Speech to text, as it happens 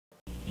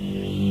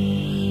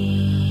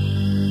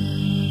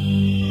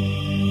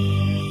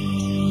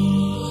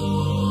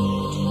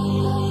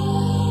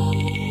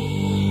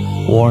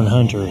born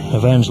hunter,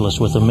 evangelist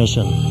with a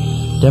mission,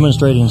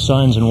 demonstrating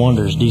signs and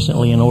wonders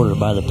decently in order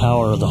by the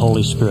power of the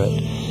Holy Spirit,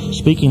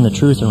 speaking the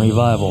truth in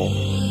revival,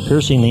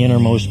 piercing the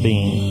innermost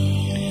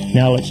being.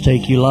 Now let's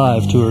take you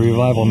live to a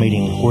revival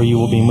meeting where you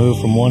will be moved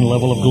from one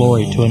level of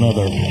glory to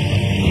another.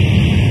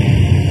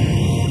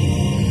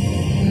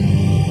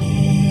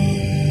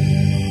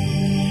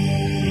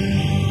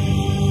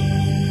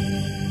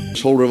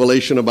 This whole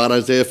revelation about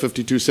Isaiah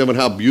 52:7,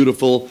 how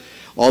beautiful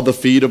are the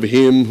feet of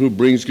him who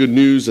brings good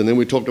news. And then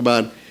we talked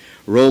about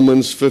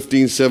Romans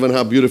 15:7,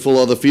 how beautiful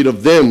are the feet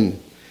of them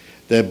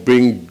that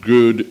bring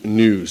good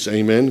news.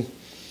 Amen.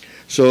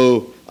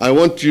 So I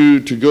want you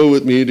to go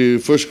with me to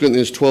 1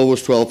 Corinthians 12,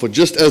 verse 12. For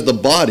just as the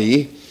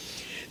body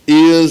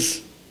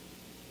is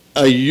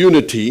a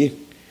unity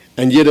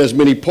and yet has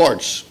many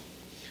parts,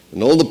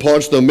 and all the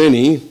parts, though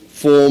many,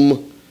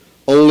 form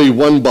only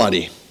one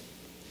body.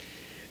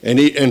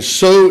 And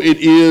so it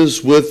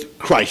is with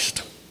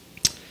Christ.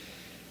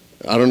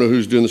 I don't know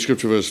who's doing the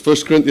scripture verse.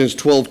 1 Corinthians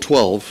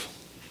 12:12.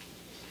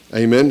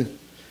 Amen.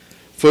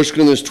 1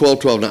 Corinthians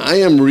 12:12. Now I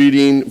am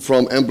reading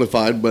from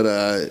Amplified, but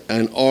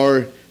and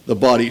are the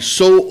body.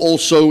 So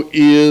also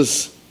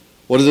is,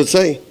 what does it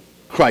say?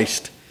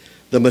 Christ,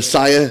 the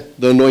Messiah,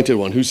 the Anointed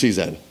One. Who sees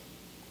that?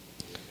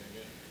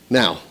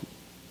 Now,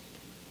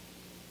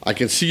 I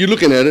can see you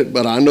looking at it,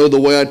 but I know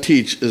the way I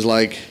teach is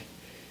like,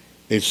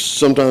 it's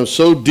sometimes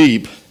so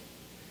deep.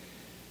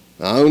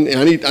 I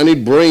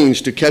need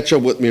brains to catch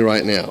up with me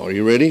right now. Are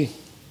you ready?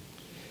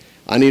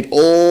 I need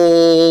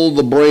all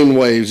the brain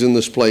waves in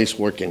this place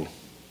working.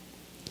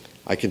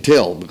 I can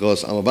tell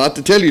because I'm about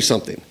to tell you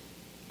something.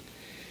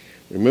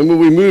 Remember,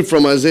 we moved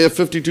from Isaiah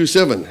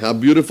 52:7, how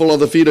beautiful are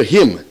the feet of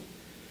him,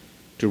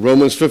 to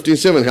Romans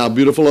 15:7, how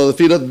beautiful are the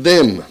feet of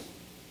them.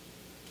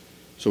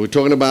 So we're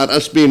talking about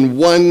us being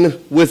one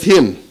with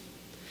him.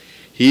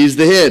 He's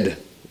the head.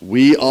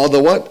 We are the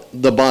what?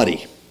 The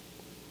body.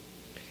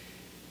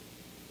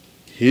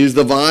 He's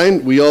the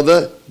vine. We are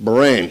the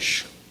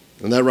branch.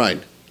 Isn't that right?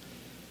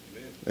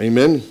 Amen.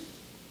 Amen.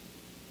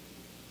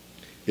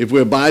 If we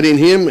abide in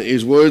him,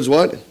 his words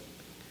what?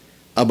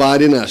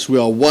 Abide in us. We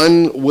are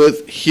one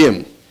with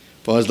him.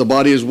 For as the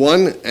body is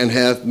one and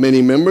hath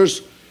many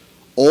members,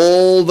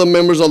 all the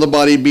members of the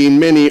body being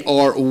many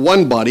are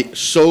one body,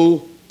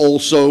 so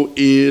also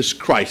is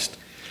Christ.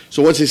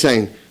 So what's he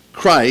saying?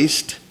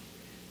 Christ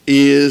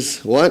is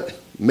what?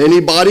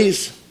 Many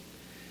bodies?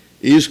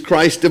 Is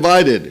Christ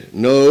divided?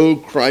 No,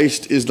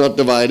 Christ is not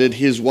divided.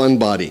 He is one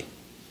body.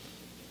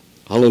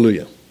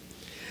 Hallelujah.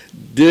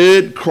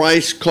 Did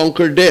Christ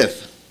conquer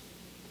death?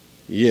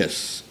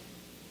 Yes.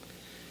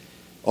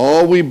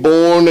 Are we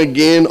born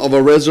again of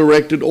a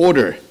resurrected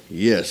order?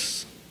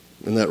 Yes.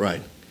 Isn't that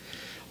right?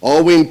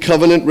 Are we in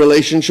covenant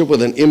relationship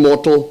with an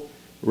immortal,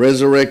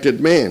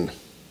 resurrected man?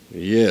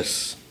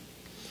 Yes.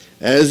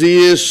 As he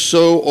is,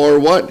 so are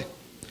what?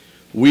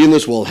 We in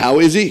this world. How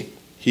is he?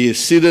 He is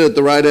seated at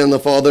the right hand of the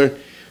Father,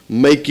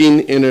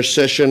 making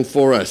intercession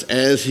for us.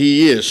 As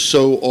he is,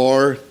 so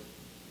are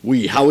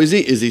we. How is he?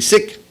 Is he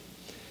sick?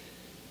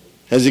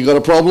 Has he got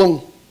a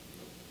problem?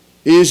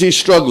 Is he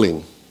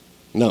struggling?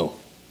 No.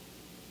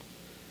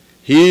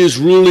 He is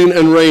ruling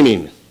and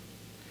reigning.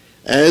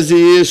 As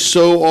he is,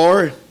 so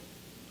are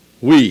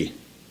we.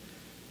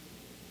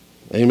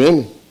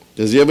 Amen.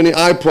 Does he have any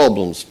eye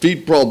problems,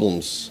 feet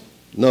problems?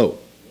 No.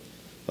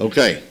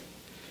 Okay.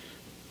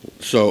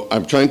 So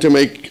I'm trying to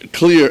make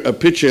clear a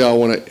picture I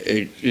want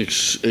to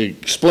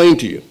explain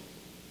to you.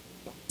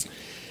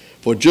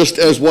 For just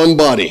as one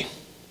body,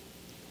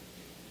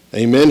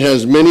 amen,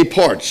 has many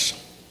parts.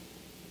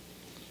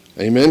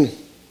 Amen.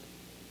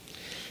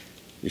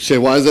 You say,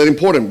 why is that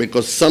important?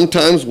 Because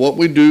sometimes what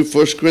we do,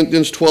 1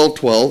 Corinthians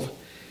 12:12,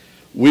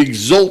 we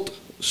exalt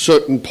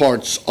certain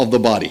parts of the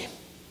body.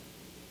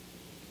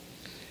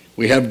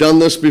 We have done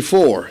this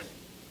before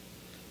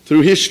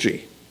through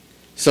history.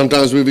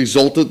 Sometimes we've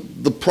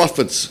exalted the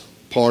prophets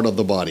part of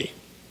the body,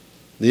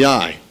 the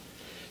eye.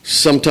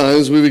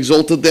 Sometimes we've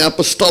exalted the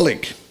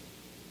apostolic.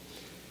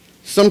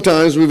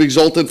 Sometimes we've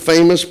exalted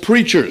famous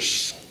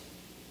preachers.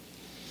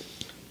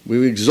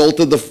 We've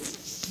exalted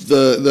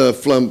the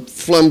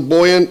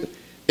flamboyant,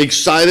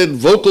 excited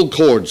vocal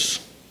cords.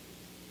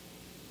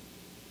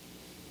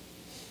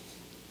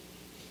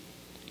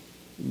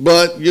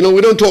 But, you know,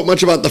 we don't talk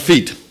much about the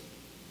feet.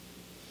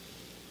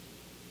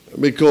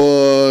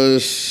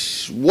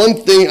 Because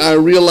one thing I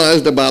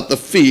realized about the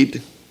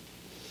feet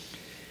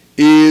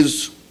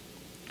is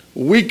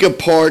weaker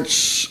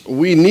parts,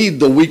 we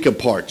need the weaker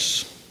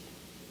parts.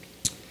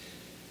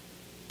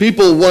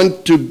 People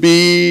want to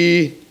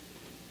be,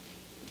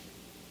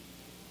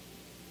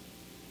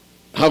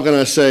 how can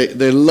I say,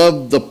 they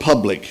love the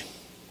public.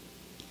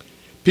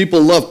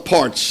 People love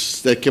parts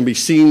that can be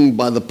seen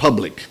by the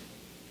public.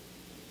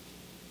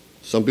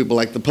 Some people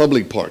like the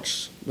public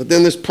parts, but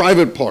then there's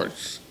private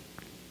parts.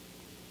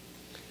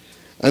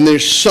 And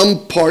there's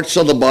some parts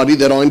of the body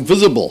that are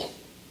invisible.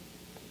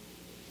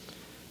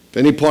 If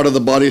any part of the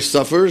body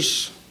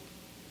suffers,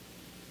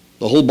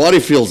 the whole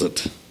body feels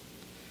it.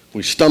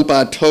 We stump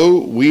our toe,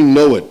 we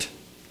know it.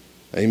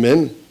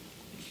 Amen.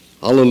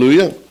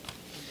 Hallelujah.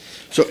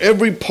 So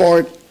every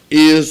part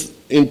is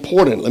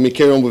important. Let me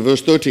carry on with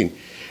verse 13.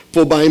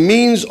 For by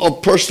means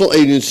of personal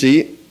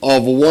agency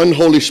of one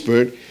Holy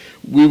Spirit,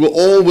 we were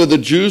all, whether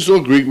Jews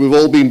or Greek, we've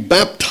all been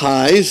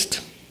baptized,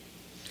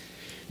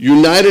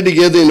 united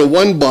together in a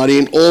one body,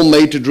 and all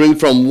made to drink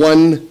from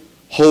one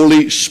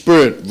Holy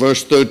Spirit.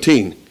 Verse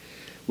 13.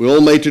 We're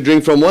all made to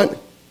drink from what?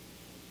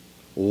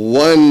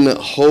 One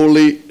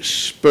Holy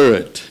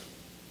Spirit.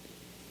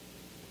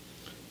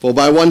 For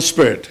by one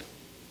Spirit,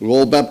 we're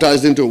all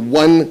baptized into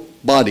one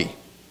body,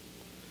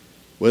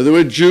 whether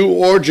a Jew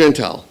or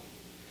Gentile,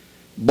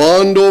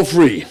 bond or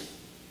free.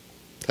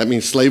 That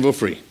means slave or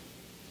free.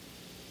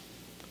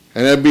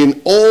 And have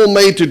been all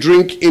made to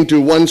drink into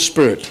one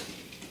Spirit.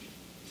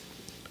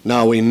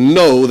 Now we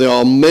know there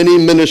are many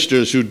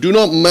ministers who do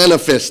not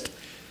manifest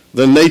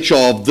the nature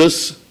of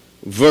this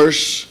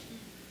verse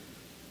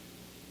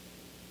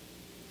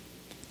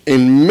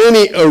in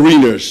many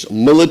arenas,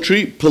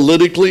 military,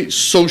 politically,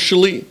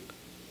 socially.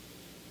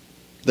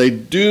 They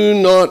do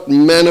not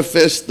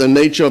manifest the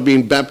nature of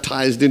being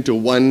baptized into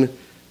one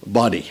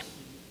body.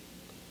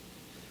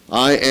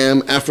 I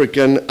am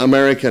African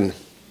American.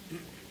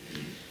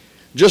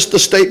 Just the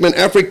statement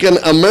African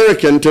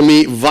American to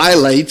me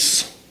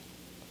violates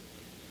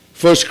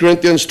 1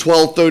 Corinthians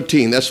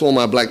 12:13. That's for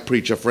my black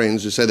preacher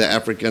friends who say they're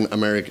African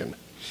American.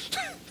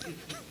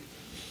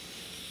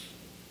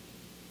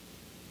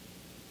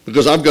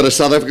 Because I've got a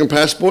South African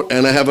passport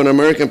and I have an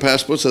American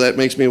passport, so that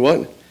makes me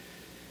what?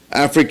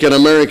 African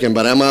American.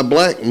 But am I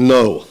black?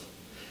 No.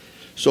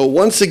 So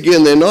once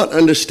again, they're not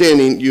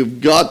understanding. You've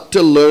got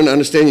to learn to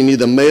understand you're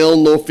neither male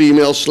nor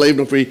female, slave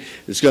nor free.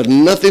 It's got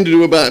nothing to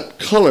do about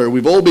color.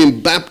 We've all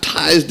been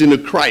baptized into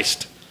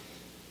Christ.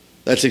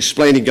 That's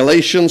explained in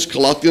Galatians,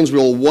 Colossians. We're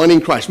all one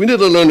in Christ. We need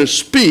to learn to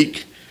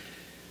speak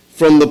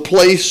from the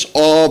place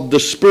of the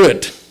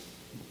Spirit.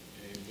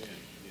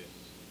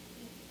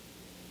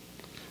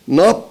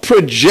 Not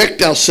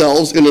project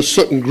ourselves into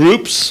certain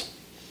groups.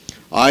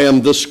 I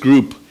am this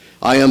group.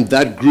 I am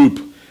that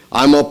group.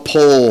 I'm of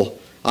Paul.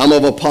 I'm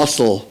of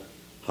Apostle.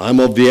 I'm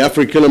of the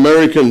African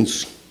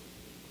Americans.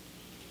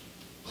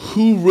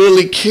 Who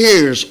really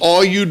cares?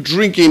 Are you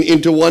drinking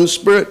into one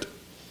Spirit?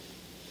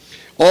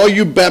 Are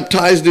you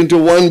baptized into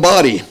one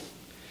body?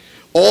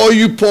 Are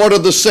you part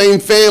of the same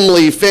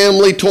family?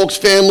 Family talks,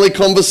 family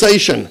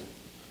conversation.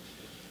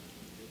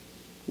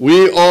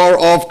 We are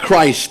of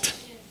Christ.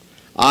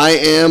 I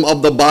am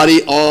of the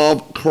body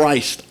of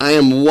Christ. I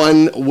am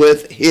one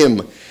with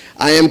Him.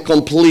 I am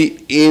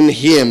complete in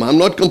Him. I'm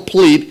not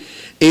complete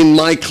in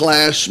my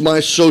class, my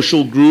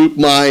social group,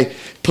 my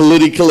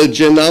political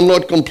agenda. I'm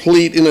not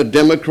complete in a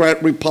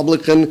Democrat,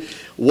 Republican,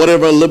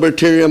 whatever,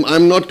 libertarian.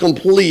 I'm not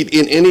complete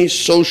in any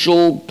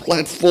social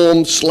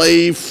platform,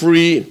 slave,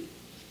 free.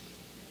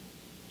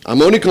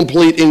 I'm only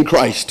complete in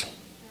Christ.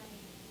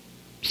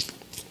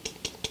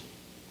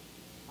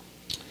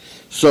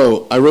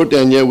 So I wrote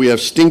down here, we have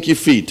stinky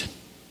feet.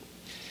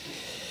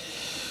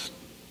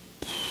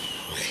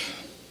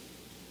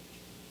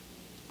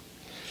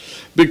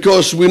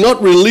 Because we're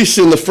not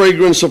releasing the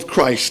fragrance of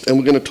Christ, and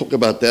we're going to talk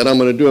about that. I'm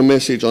going to do a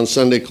message on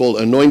Sunday called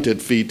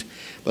Anointed Feet,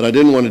 but I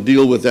didn't want to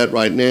deal with that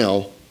right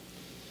now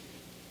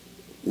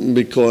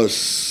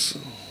because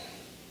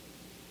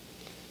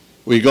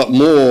we got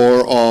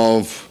more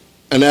of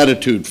an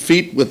attitude,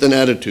 feet with an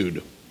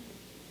attitude.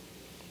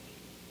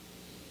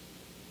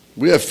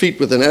 We have feet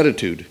with an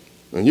attitude,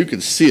 and you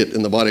can see it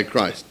in the body of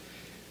Christ.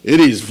 It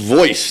is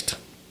voiced.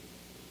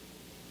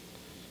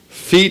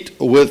 Feet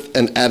with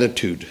an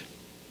attitude.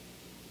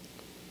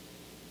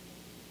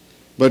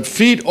 But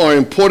feet are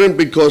important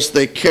because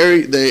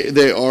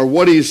they are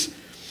what is,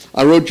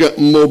 I wrote you,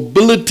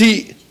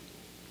 mobility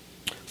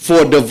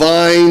for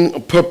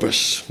divine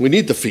purpose. We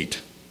need the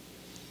feet.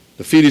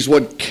 The feet is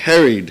what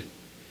carried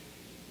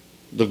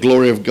the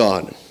glory of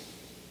God.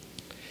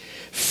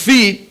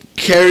 Feet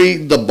carry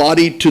the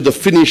body to the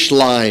finish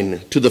line,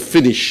 to the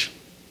finish.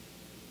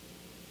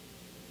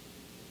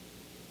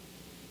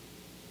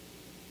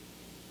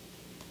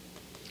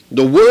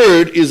 The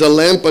word is a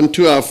lamp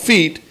unto our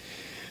feet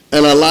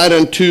and a light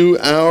unto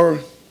our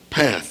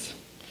path.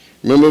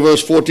 Remember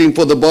verse 14,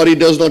 for the body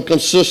does not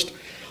consist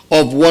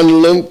of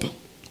one limb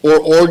or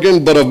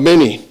organ, but of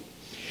many.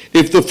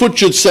 If the foot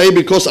should say,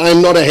 because I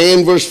am not a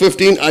hand, verse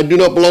 15, I do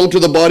not belong to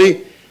the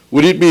body,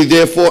 would it be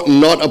therefore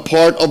not a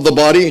part of the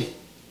body?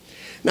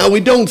 Now we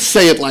don't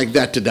say it like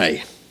that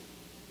today.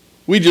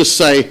 We just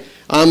say,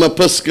 I'm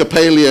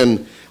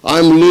Episcopalian,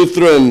 I'm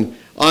Lutheran,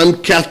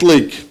 I'm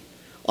Catholic,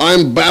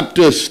 I'm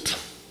Baptist,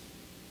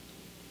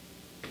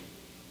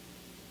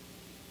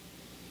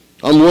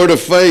 I'm Word of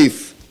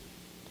Faith,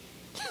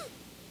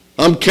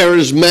 I'm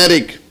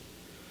charismatic,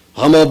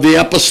 I'm of the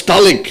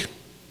apostolic.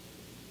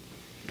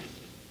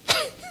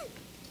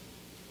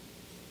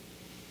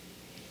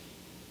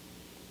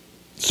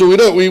 So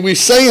we're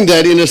saying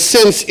that in a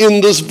sense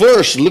in this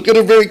verse. Look at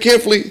it very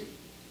carefully.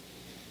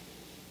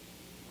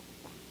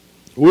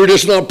 We're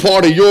just not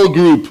part of your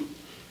group.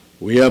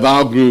 We have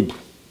our group.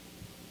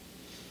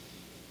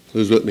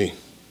 Who's with me?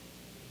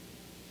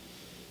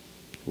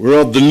 We're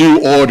of the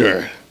new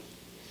order.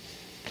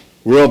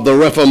 We're of the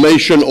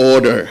Reformation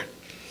order.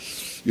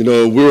 You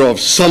know, we're of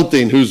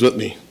something. Who's with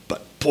me?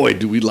 But boy,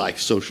 do we like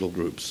social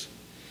groups.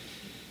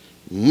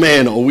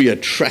 Man, are we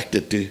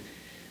attracted to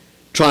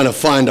trying to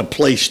find a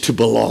place to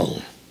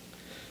belong.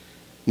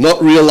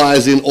 Not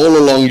realizing all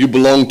along you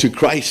belong to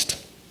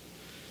Christ.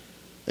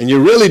 And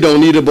you really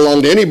don't need to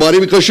belong to anybody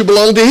because you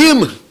belong to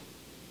Him.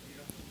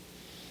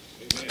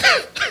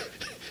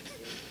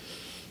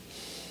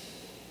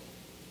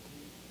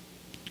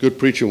 Good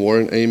preaching,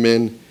 Warren.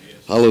 Amen.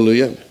 Yes.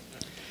 Hallelujah.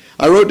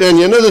 I wrote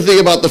down another thing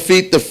about the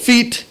feet. The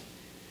feet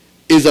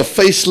is a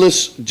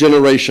faceless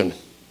generation.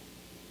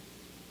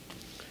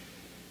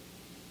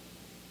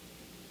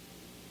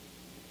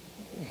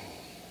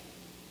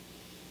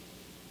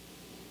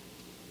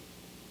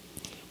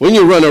 When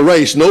you run a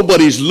race,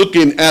 nobody's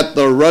looking at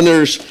the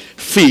runner's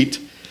feet.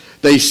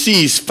 They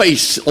see his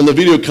face on the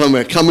video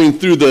camera coming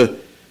through the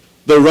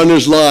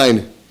runner's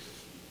line.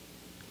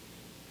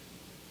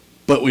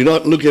 But we're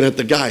not looking at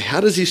the guy.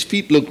 How does his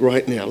feet look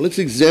right now? Let's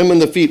examine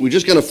the feet. We're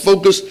just going to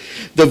focus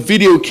the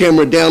video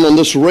camera down on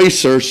this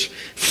racer's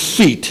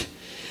feet.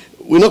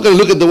 We're not going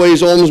to look at the way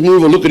his arms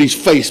move or look at his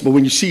face. But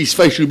when you see his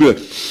face, you'll be like,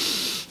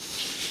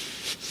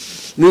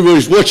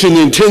 everybody's watching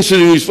the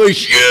intensity in his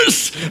face.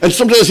 Yes! And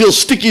sometimes he'll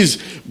stick his,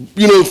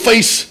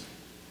 face,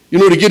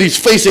 to get his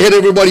face ahead of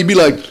everybody. Be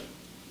like,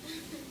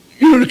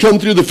 to come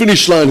through the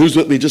finish line. Who's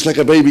with me? Just like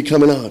a baby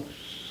coming out.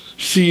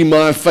 See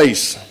my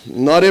face.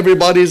 Not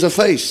everybody's a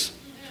face.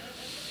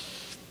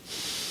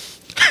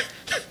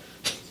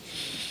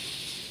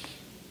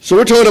 So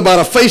we're talking about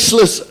a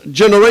faceless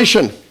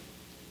generation.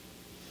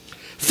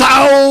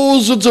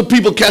 Thousands of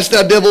people cast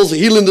out devils,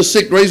 healing the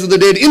sick, raising the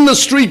dead in the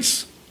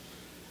streets,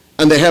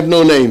 and they have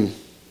no name.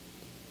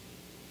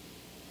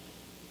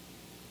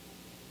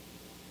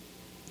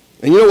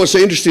 And you know what's so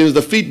interesting is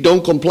the feet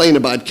don't complain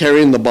about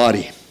carrying the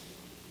body.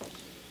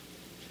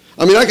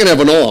 I mean, I can have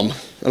an arm,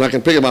 and I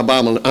can pick up my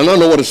Bible, and I don't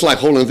know what it's like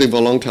holding anything for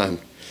a long time.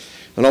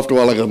 And after a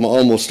while, my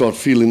arm will start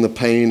feeling the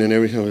pain and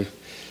everything.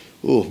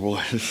 Oh,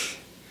 boy.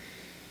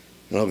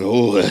 And I'll go,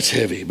 oh, that's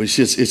heavy. But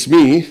you see, it's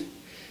me. You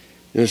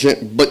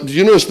understand? But do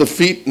you notice the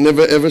feet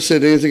never ever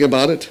said anything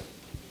about it?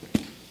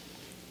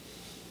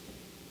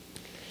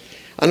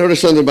 I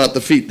noticed something about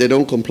the feet. They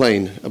don't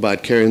complain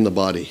about carrying the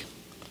body.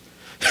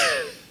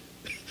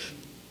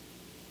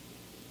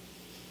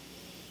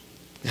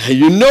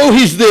 You know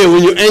He's there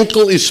when your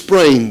ankle is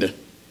sprained.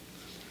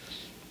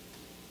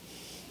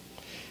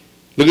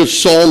 Look at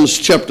Psalms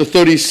chapter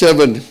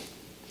 37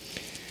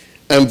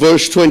 and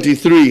verse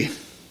 23.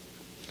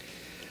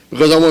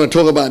 Because I want to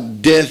talk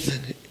about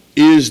death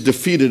is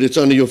defeated. It's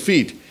under your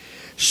feet.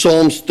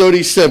 Psalms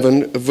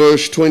 37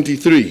 verse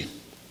 23.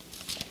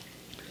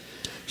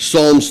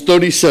 Psalms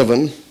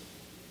 37.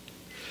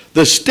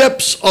 The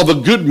steps of a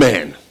good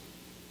man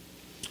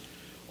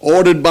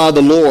ordered by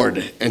the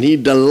Lord, and He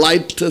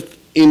delighteth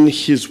in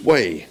His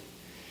way.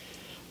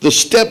 The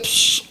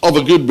steps of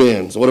a good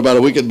man. So what about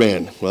a wicked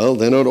man? Well,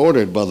 they're not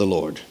ordered by the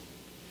Lord.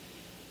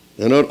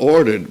 They're not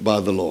ordered by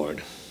the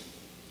Lord.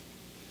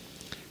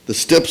 The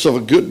steps of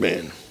a good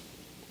man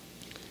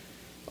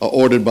are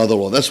ordered by the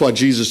Lord. That's why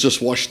Jesus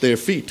just washed their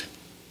feet.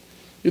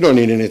 You don't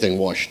need anything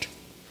washed.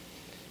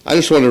 I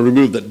just want to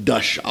remove the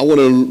dust. I want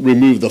to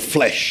remove the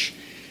flesh.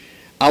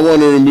 I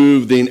want to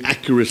remove the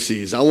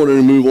inaccuracies. I want to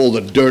remove all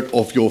the dirt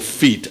off your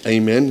feet.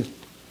 Amen.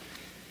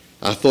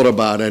 I thought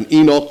about it, and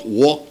Enoch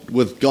walked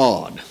with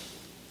God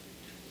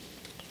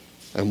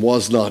and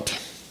was not,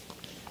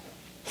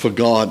 for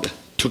God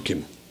took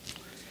him.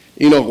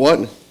 Enoch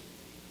what?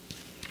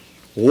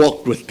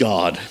 Walked with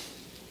God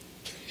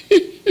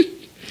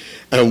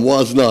and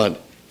was not,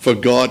 for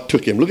God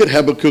took him. Look at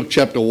Habakkuk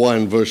chapter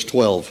 1 verse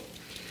 12.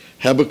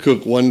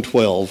 Habakkuk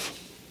 1:12.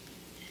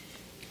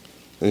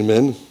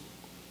 Amen.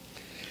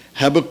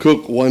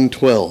 Habakkuk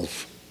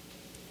 1:12.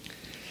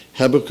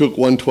 Habakkuk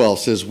 1:12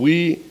 says,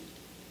 we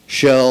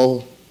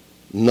shall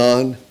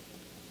not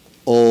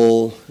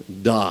all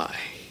die.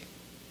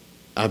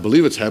 I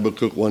believe it's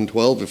Habakkuk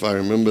 1:12 if I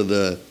remember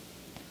the...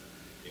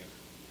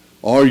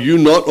 Are you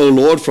not, O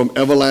Lord, from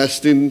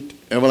everlasting,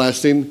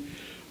 everlasting,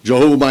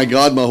 Jehovah my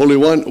God, my Holy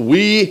One?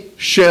 We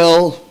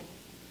shall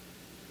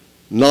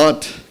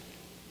not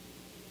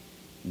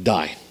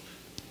die.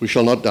 We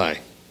shall not die.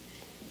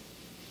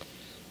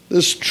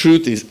 This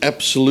truth is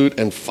absolute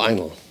and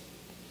final.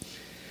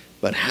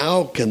 But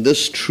how can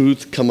this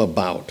truth come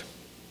about?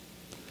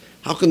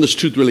 How can this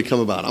truth really come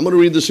about? I'm going to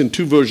read this in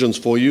two versions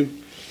for you.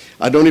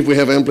 I don't know if we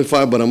have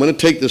Amplified, but I'm going to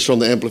take this from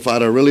the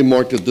Amplified. I really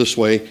marked it this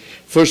way.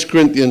 1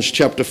 Corinthians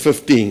chapter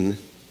 15.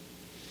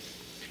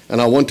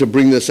 And I want to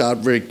bring this out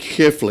very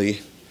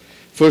carefully.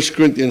 1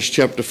 Corinthians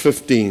chapter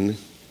 15.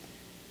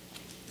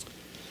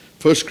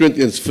 1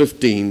 Corinthians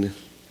 15.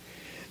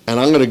 And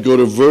I'm going to go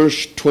to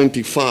verse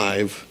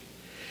 25.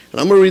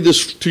 And I'm going to read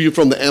this to you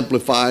from the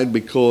Amplified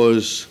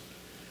because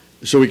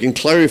so we can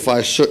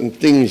clarify certain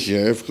things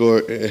here.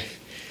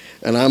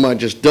 And I might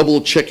just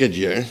double check it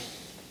here.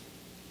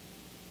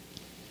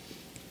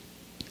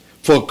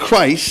 For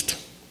Christ,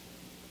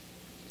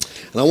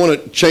 And I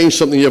want to change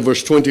something here,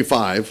 verse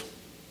 25.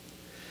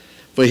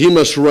 For he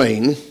must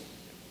reign.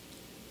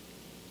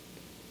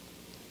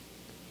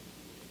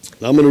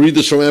 Now I'm going to read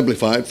this from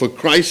Amplified. For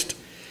Christ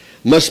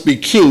must be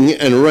king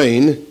and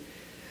reign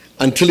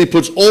until he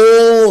puts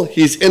all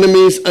his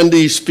enemies under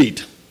his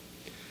feet.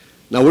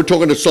 Now we're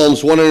talking to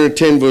Psalms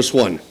 110 verse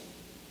 1.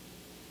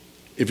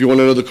 If you want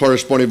to know the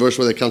corresponding verse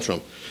where that comes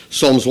from.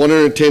 Psalms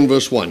 110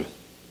 verse 1.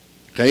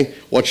 Okay,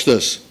 watch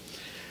this.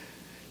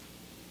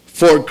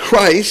 For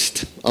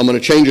Christ, I'm going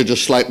to change it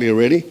just slightly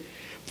already.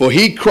 For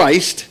he,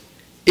 Christ,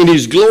 in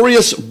his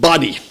glorious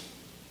body.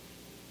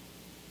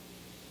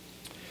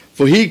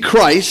 For he,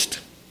 Christ,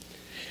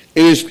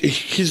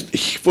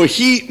 for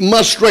he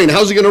must reign.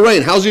 How's he going to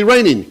reign? How's he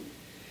reigning?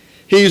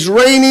 He's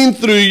reigning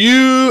through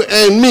you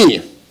and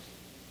me.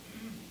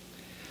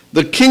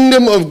 The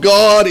kingdom of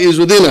God is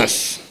within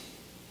us.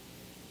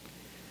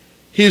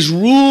 His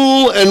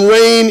rule and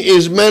reign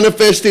is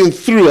manifesting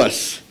through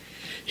us.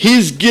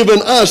 He's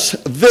given us,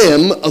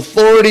 them,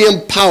 authority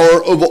and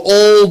power over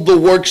all the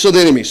works of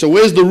the enemy. So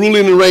where's the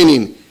ruling and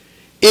reigning?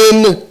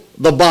 In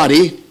the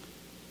body,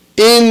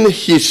 in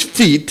his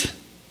feet.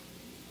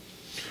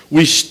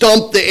 We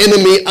stomp the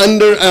enemy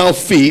under our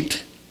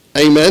feet.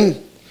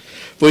 Amen.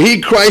 For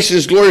he, Christ,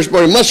 his glorious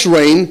body, must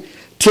reign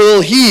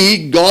till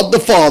he, God the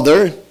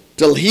Father,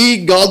 till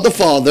he, God the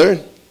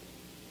Father,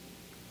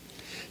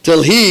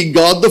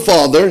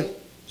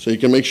 so you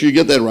can make sure you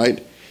get that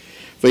right.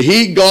 For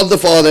he, God the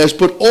Father, has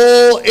put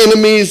all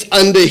enemies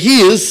under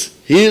who's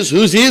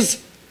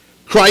his?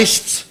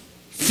 Christ's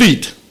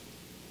feet.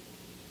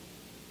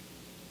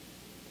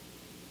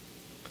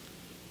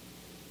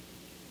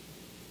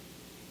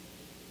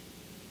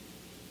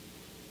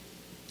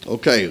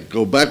 Okay,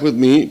 go back with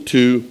me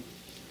to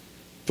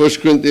 1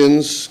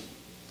 Corinthians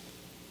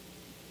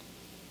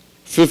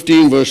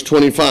 15, verse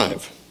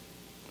 25.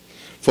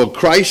 For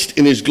Christ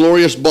in his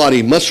glorious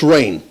body must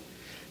reign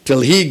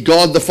till he,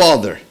 God the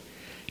Father,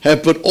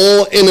 have put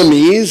all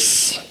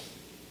enemies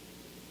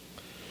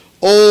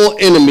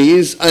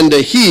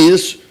under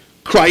his,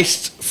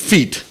 Christ's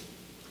feet.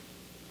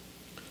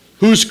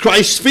 Who's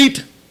Christ's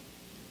feet?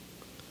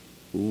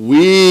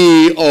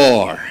 We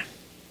are.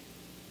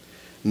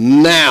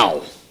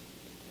 Now,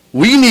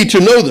 we need to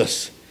know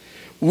this.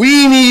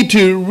 We need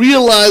to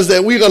realize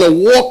that we're going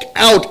to walk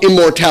out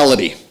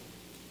immortality.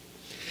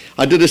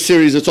 I did a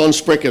series, it's on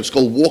Sprecher, it's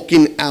called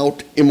Walking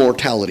Out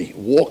Immortality.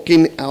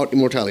 Walking out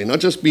immortality. Not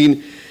just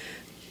being,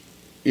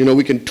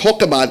 we can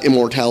talk about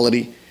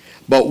immortality,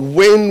 but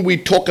when we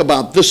talk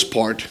about this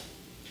part,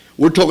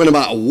 we're talking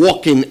about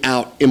walking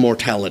out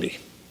immortality.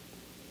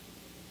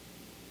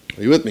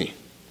 Are you with me?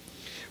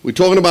 We're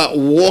talking about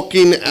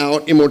walking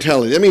out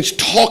immortality. That means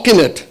talking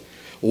it,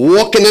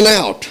 walking it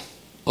out.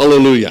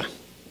 Hallelujah.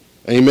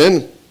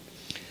 Amen.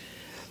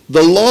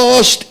 The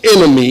lost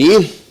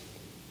enemy,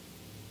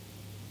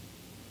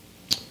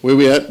 where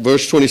we at?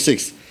 Verse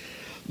 26.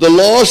 The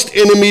lost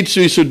enemy to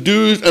be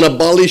subdued and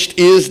abolished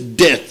is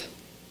death.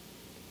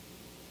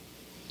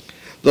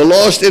 The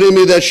lost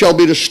enemy that shall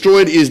be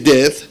destroyed is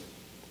death.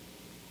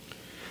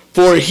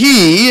 For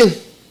he,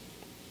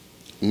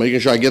 I'm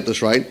making sure I get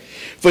this right.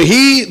 For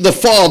he, the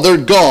Father,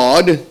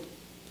 God,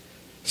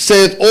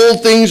 saith all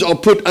things are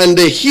put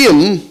under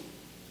him.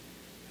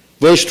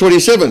 Verse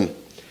 27.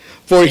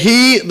 For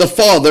he, the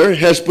Father,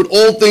 has put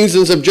all things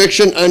in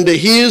subjection under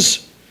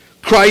his,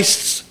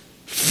 Christ's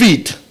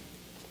feet.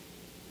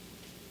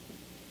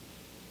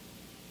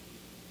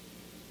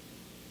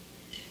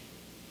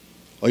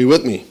 Are you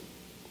with me?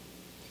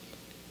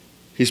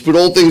 He's put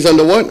all things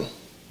under what?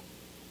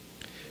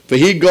 For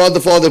he, God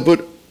the Father,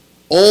 put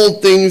all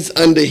things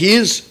under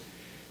his,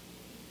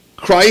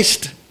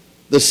 Christ,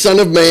 the Son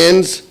of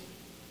Man's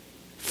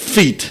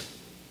feet.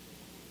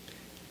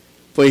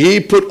 For he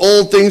put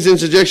all things in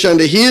subjection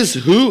under his,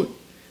 who?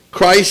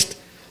 Christ,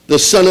 the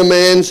Son of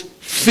Man's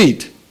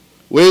feet.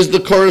 Where's the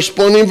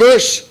corresponding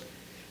verse?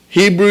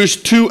 Hebrews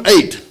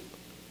 2:8.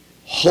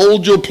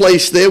 Hold your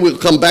place there. We'll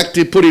come back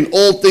to putting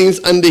all things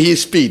under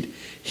his feet.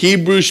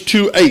 Hebrews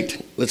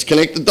 2:8. Let's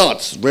connect the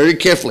dots very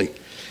carefully.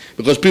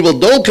 Because people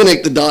don't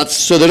connect the dots,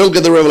 so they don't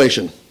get the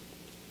revelation.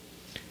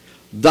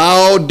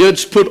 Thou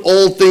didst put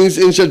all things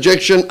in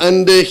subjection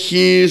under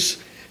his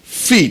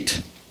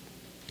feet.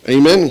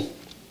 Amen.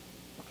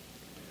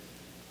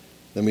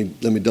 Let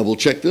me double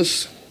check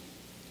this.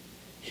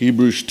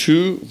 Hebrews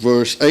 2,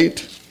 verse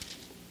 8.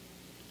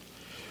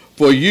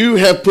 For you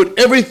have put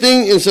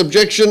everything in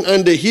subjection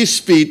under his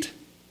feet.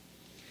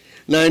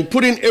 Now in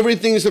putting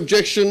everything in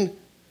subjection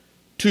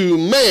to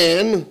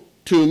man,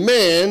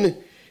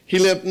 he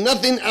left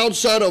nothing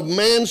outside of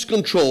man's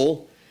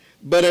control.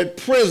 But at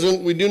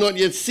present we do not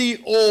yet see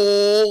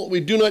all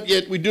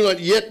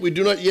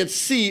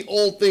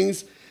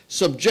things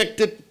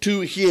subjected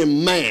to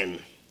him, man.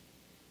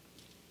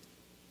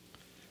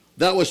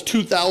 That was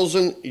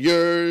 2,000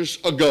 years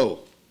ago.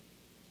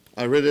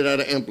 I read it out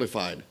of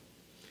Amplified.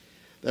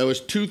 That was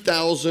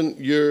 2,000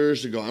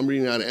 years ago. I'm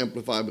reading out of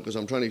Amplified because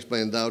I'm trying to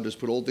explain, thou just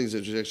put all things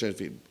in subjection to his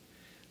feet.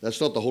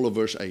 That's not the whole of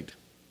verse 8.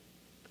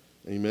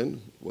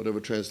 Amen? Whatever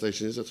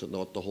translation is, that's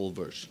not the whole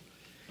verse.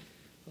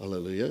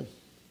 Hallelujah.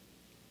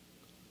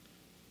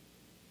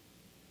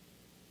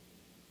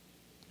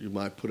 You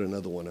might put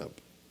another one up.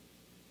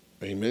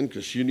 Amen.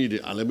 Because you need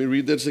it. Let me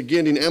read this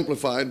again in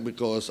Amplified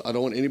because I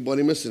don't want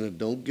anybody missing it.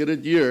 Don't get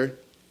it here.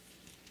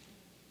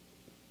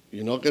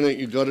 You're not going to,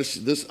 you got to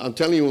see this. I'm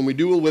telling you, when we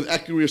deal with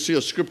accuracy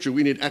of Scripture,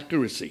 we need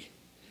accuracy.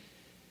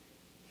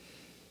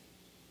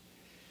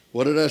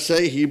 What did I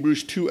say?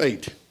 Hebrews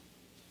 2:8.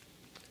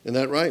 Isn't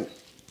that right?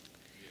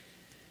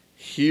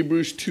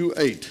 Hebrews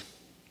 2:8.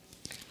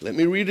 Let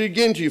me read it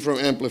again to you from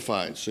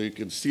Amplified so you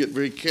can see it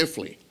very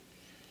carefully.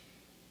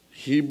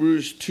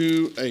 Hebrews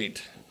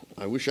 2:8.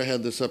 I wish I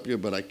had this up here,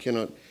 but I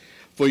cannot.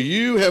 For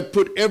you have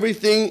put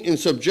everything in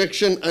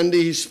subjection under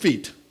his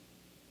feet.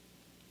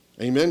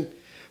 Amen.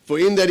 For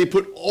in that he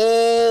put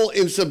all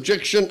in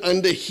subjection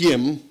under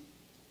him.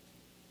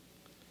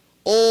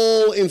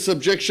 All in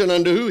subjection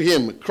under who?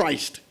 Him,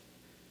 Christ.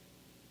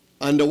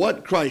 Under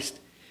what? Christ.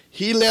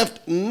 He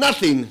left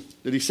nothing.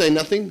 Did he say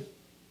nothing?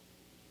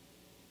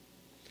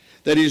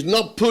 That is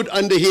not put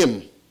under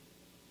him.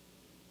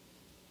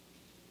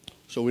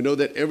 So we know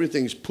that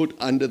everything's put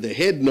under. The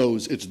head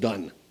knows it's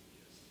done.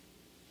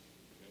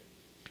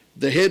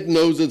 The head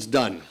knows it's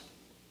done.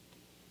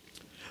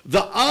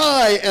 The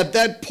eye at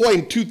that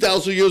point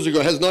 2,000 years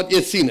ago has not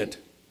yet seen it.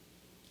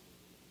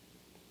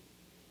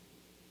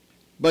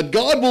 But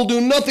God will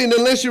do nothing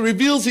unless he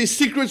reveals his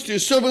secrets to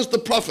his servants, the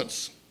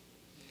prophets.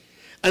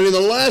 And in the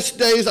last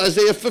days,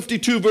 Isaiah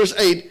 52 verse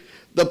 8,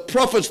 the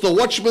prophets, the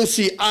watchmen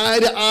see eye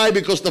to eye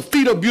because the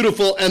feet are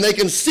beautiful and they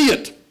can see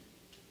it.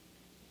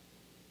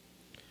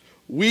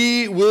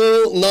 We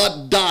will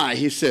not die,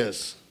 he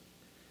says.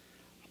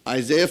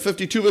 Isaiah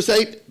 52 verse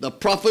 8, the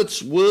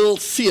prophets will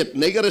see it.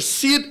 And they got to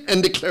see it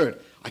and declare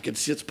it. I can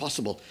see it's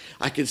possible.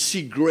 I can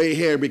see gray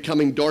hair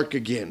becoming dark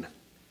again.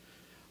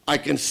 I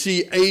can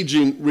see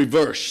aging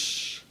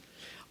reverse.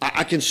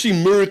 I can see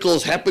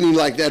miracles happening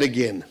like that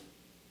again.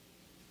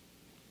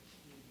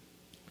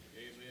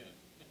 Amen.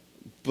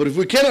 But if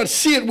we cannot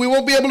see it, we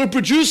won't be able to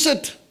produce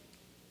it.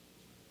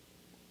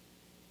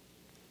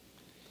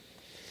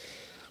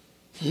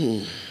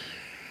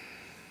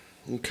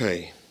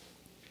 Okay.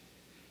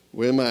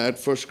 Where am I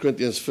at? 1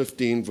 Corinthians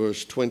 15,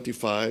 verse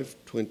 25,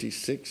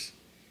 26.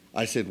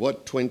 I said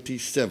what?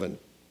 27.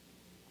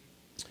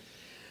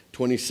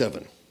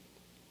 27.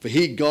 For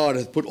he, God,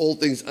 hath put all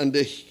things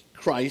under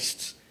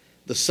Christ,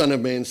 the Son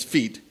of Man's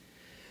feet.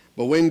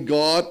 But when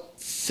God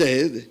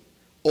said,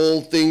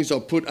 all things are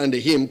put under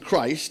him,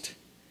 Christ,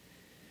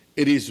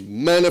 it is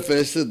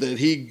manifested that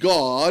he,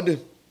 God,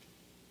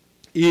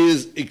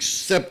 is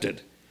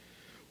accepted,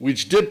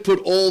 which did put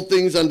all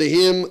things under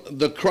him,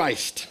 the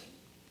Christ.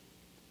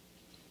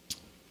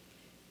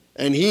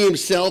 And he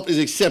himself is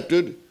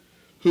accepted,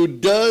 who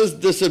does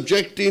the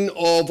subjecting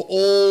of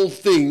all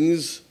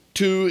things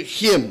to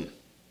him,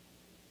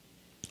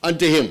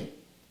 unto him.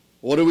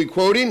 What are we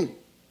quoting?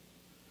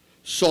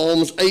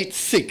 Psalms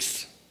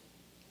 8:6.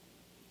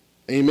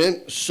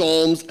 Amen.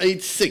 Psalms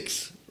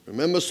 8:6.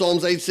 Remember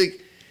Psalms 8:6?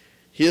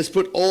 He has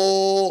put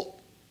all,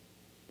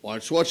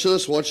 watch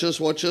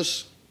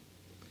this.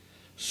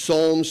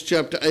 Psalms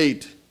chapter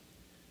 8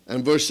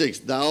 and verse 6.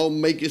 Thou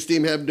makest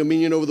him have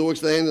dominion over the works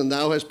of thy hands, and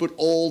thou hast put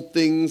all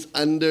things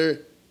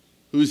under,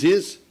 who's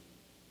his?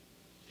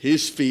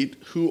 His feet.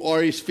 Who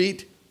are his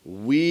feet?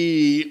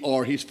 We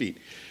are his feet.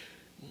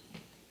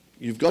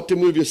 You've got to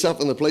move yourself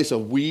in the place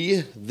of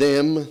we,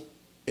 them,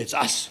 it's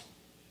us.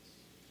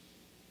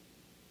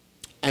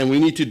 And we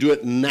need to do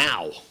it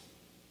now.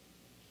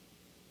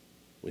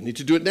 We need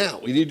to do it now.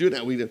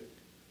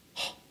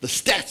 The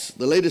stats,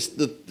 the latest,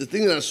 the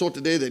thing that I saw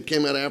today that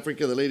came out of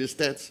Africa, the latest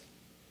stats.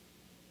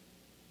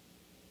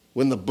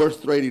 When the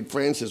birth rate in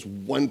France is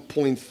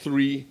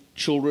 1.3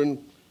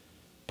 children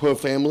per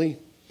family,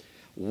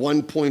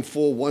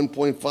 1.4,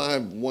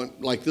 1.5,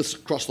 like this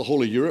across the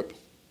whole of Europe.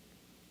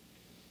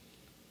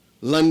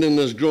 London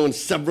has grown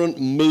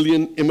 7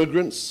 million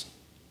immigrants.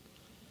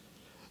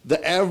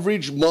 The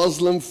average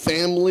Muslim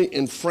family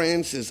in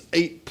France is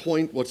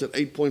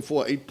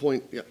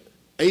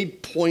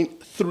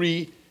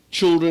 8.3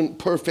 children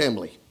per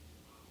family.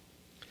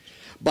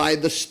 By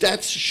the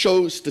stats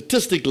show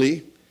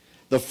statistically,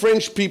 the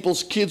French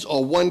people's kids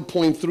are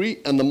 1.3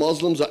 and the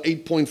Muslims are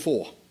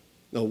 8.4.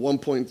 No,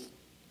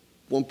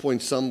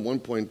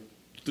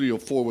 1.3 or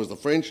 4 was the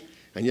French,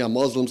 and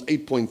Muslims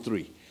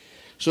 8.3.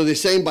 So they're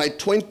saying by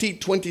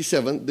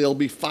 2027, there'll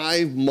be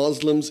 5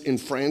 Muslims in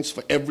France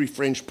for every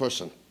French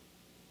person.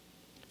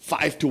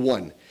 5 to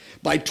 1.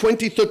 By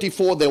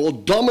 2034, they will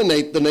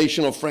dominate the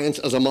nation of France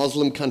as a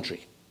Muslim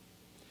country.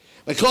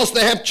 Because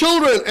they have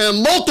children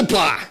and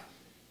multiply.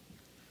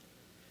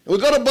 And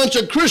we've got a bunch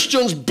of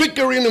Christians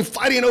bickering and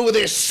fighting over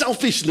their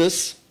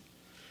selfishness,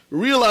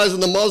 realizing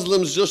the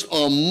Muslims just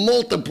are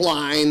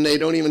multiplying. They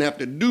don't even have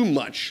to do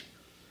much.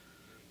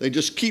 They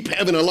just keep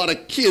having a lot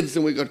of kids,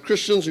 and we've got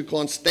Christians who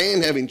can't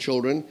stand having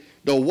children,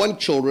 don't want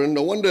children.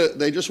 No wonder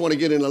they just want to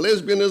get into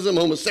lesbianism,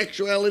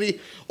 homosexuality,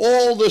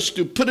 all the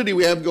stupidity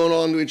we have going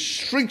on, which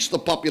shrinks the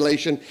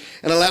population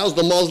and allows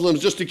the Muslims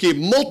just to keep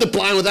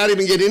multiplying without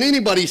even getting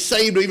anybody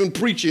saved or even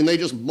preaching. They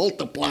just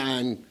multiply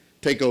and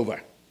take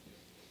over.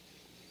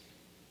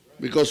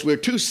 Because we're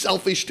too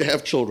selfish to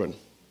have children.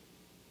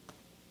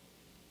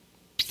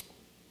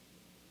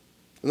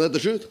 Isn't that the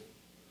truth?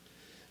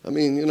 I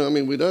mean,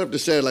 we don't have to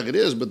say it like it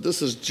is, but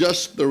this is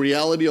just the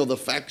reality of the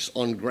facts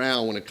on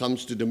ground when it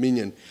comes to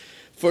dominion.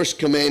 First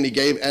command he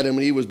gave Adam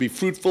and Eve was be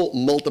fruitful,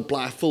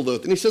 multiply, fill the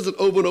earth. And he says it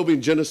over and over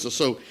in Genesis.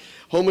 So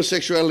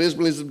homosexuality,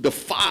 lesbianism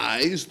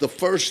defies the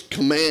first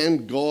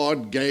command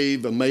God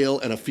gave a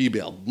male and a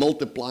female.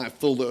 Multiply,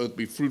 fill the earth,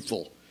 be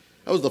fruitful.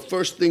 That was the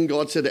first thing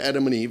God said to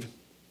Adam and Eve.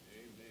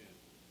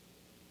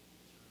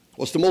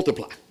 Was to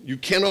multiply. You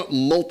cannot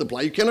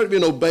multiply. You cannot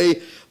even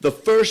obey the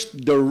first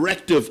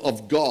directive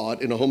of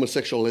God in a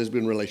homosexual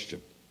lesbian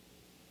relationship.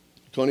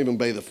 You can't even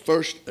obey the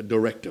first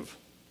directive.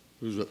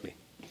 Who's with me?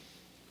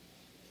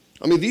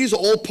 I mean, these are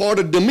all part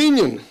of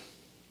dominion.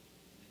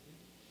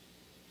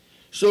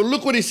 So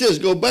look what he says.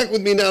 Go back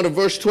with me now to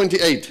verse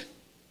 28.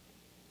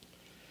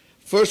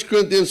 1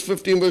 Corinthians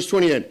 15, verse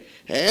 28.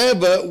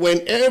 However,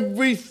 when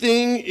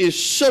everything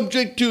is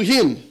subject to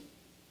him.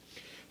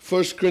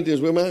 1 Corinthians,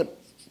 where am I at?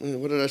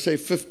 What did I say?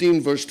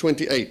 15, verse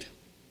 28.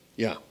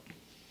 Yeah.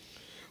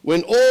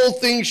 When all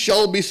things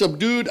shall be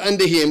subdued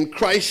unto him,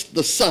 Christ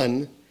the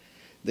Son,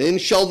 then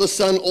shall the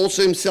Son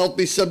also himself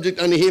be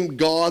subject unto him,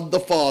 God the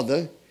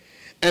Father,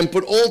 and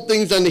put all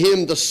things unto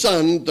him, the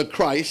Son, the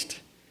Christ,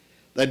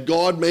 that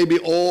God may be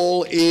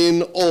all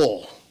in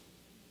all.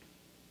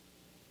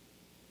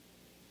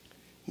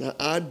 Now,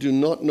 I do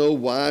not know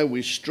why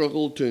we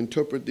struggle to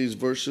interpret these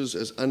verses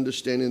as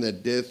understanding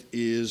that death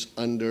is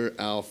under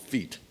our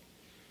feet.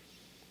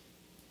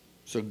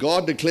 So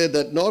God declared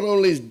that not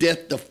only is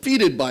death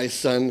defeated by his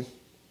Son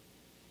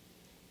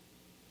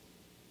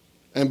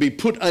and be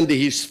put under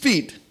his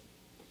feet,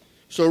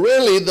 so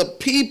really the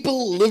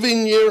people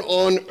living here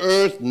on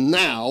earth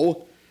now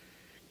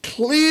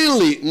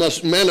clearly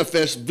must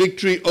manifest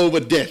victory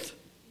over death.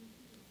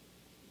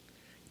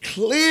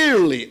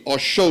 Clearly are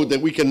showed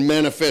that we can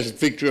manifest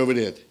victory over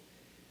death.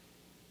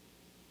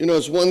 You know,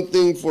 it's one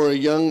thing for a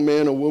young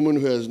man or woman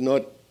who has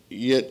not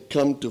yet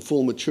come to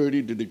full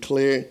maturity to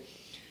declare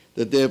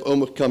that they have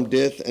overcome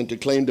death and to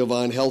claim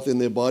divine health in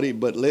their body.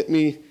 But let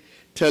me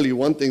tell you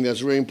one thing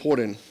that's very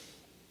important.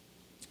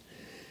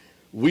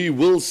 We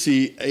will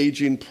see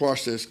aging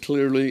process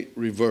clearly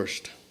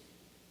reversed.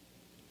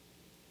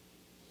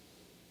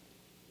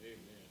 Amen.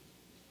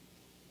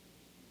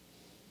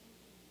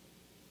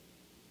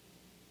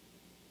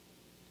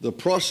 The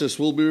process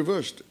will be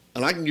reversed.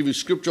 And I can give you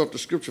scripture after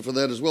scripture for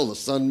that as well. The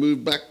sun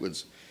moved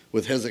backwards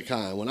with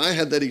Hezekiah. When I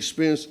had that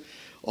experience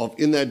of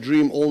in that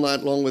dream all night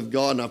long with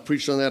God, and I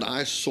preached on that,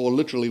 I saw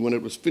literally when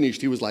it was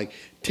finished, he was like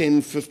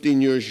 10, 15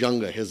 years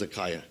younger,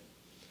 Hezekiah,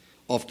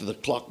 after the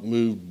clock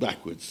moved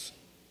backwards.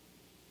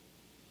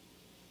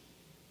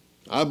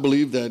 I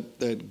believe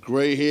that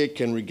gray hair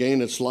can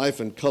regain its life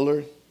and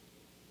color.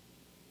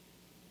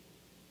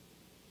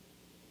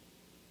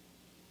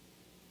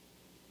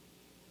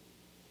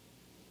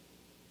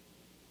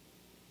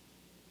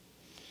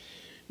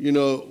 You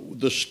know,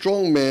 the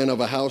strong man of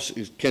a house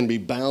can be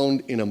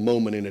bound in a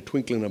moment, in a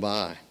twinkling of an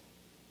eye.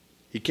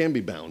 He can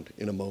be bound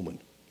in a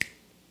moment.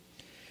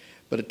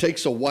 But it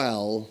takes a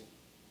while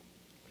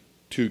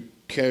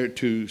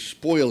to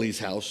spoil his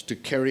house, to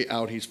carry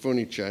out his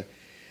furniture,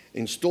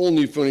 install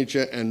new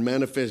furniture, and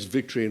manifest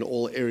victory in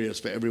all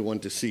areas for everyone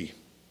to see.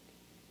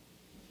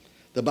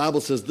 The Bible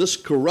says this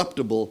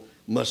corruptible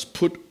must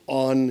put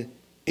on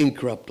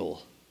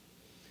incorruptible.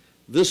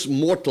 This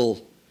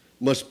mortal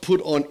must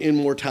put on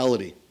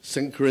immortality.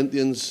 2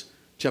 Corinthians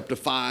chapter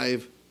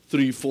 5,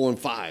 3, 4, and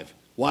 5.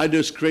 Why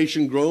does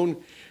creation groan?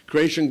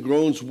 Creation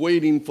groans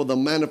waiting for the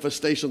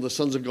manifestation of the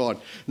sons of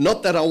God.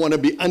 Not that I want to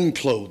be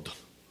unclothed.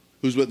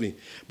 Who's with me?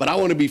 But I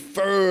want to be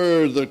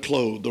further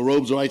clothed, the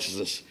robes of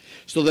righteousness,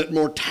 so that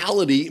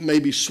mortality may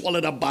be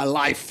swallowed up by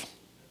life.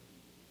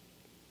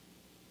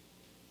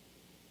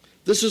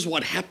 This is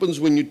what happens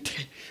when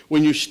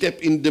you step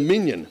in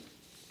dominion.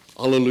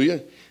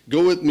 Hallelujah.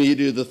 Go with me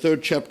to the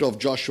 3rd chapter of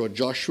Joshua.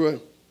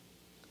 Joshua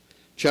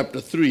chapter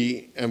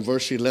 3 and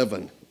verse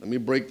 11. Let me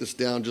break this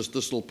down, just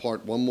this little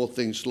part, one more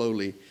thing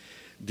slowly,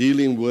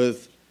 dealing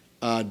with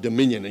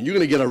dominion. And you're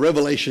going to get a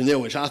revelation there,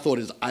 which I thought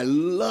is, I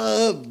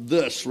love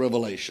this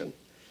revelation.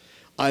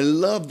 I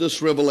love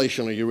this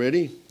revelation. Are you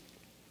ready?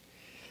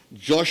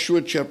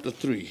 Joshua chapter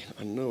 3.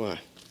 I know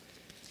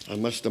I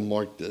must have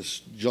marked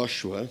this.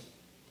 Joshua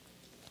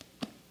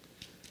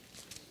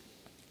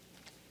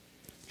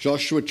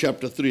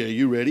chapter 3. Are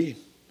you ready?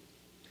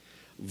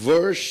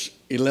 Verse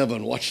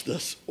 11. Watch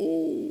this.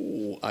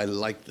 Oh, I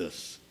like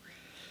this.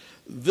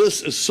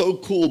 This is so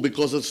cool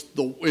because it's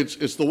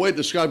the way it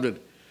described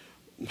it.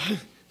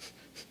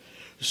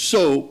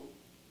 So,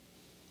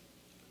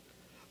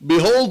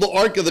 behold, the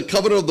ark of the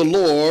covenant of the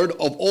Lord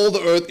of all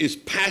the earth is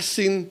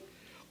passing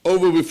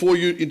over before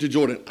you into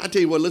Jordan. I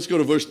tell you what, let's go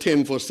to verse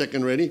 10 for a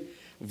second. Ready?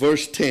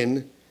 verse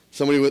 10.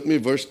 Somebody with me?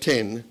 Verse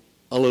 10.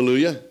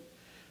 Hallelujah.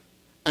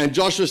 And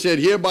Joshua said,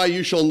 hereby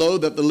you shall know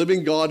that the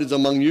living God is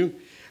among you,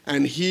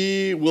 and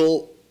he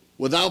will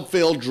without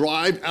fail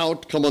drive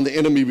out, come on, the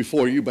enemy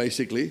before you,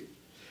 basically.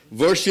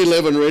 Verse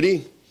 11,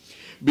 ready?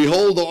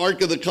 Behold, the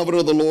ark of the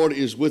covenant of the Lord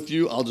is with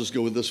you. I'll just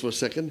go with this for a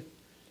second.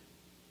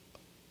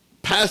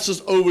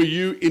 Passes over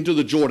you into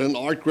the Jordan. The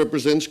ark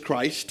represents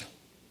Christ.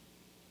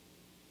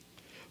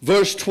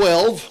 Verse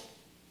 12.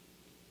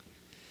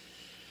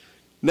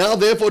 Now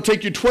therefore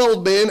take you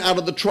 12 men out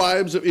of the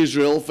tribes of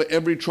Israel for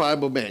every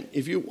tribe of man.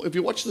 If you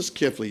watch this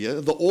carefully, yeah,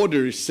 the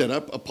order is set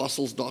up: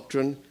 apostles'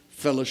 doctrine,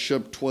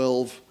 fellowship,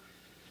 12,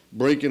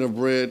 breaking of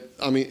bread.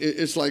 I mean,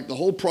 it's like the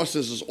whole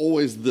process is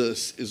always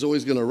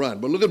going to run.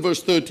 But look at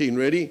verse 13,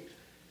 ready?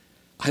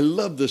 I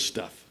love this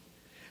stuff.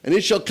 And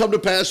it shall come to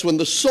pass when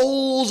the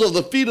soles of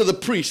the feet of the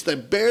priests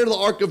that bear the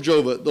ark of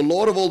Jehovah, the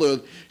Lord of all the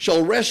earth,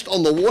 shall rest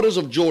on the waters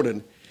of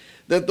Jordan,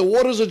 that the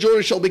waters of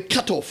Jordan shall be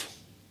cut off.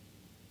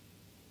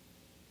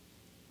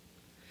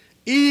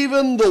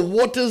 Even the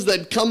waters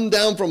that come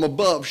down from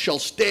above shall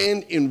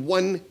stand in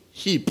one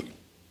heap.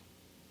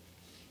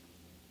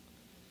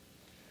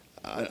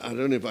 I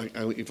don't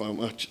know if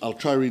I'll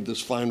try to read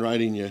this fine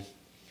writing here.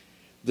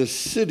 The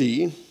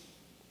city.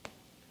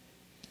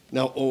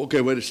 Now,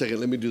 okay, wait a second.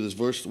 Let me do this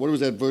verse. What was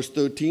that? Verse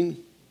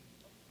 13.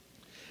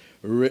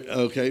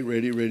 Okay,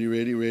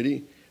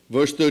 ready.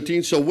 Verse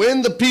 13. So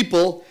when the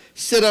people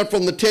set out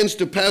from the tents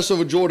to pass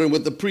over Jordan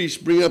with the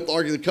priests, bring up the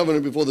ark of the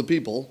covenant before the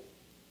people.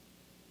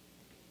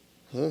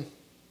 I'm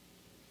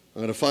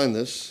going to find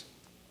this.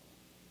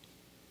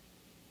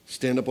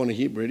 Stand up on a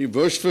heap, ready.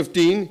 Verse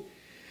 15.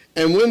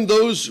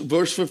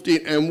 Verse 15,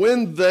 and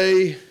when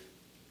they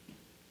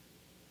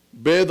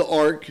bear the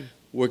ark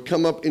were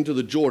come up into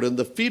the Jordan,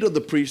 the feet of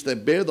the priests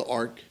that bear the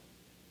ark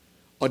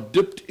are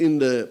dipped in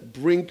the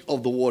brink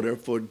of the water,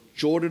 for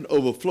Jordan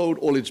overflowed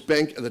all its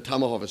bank at the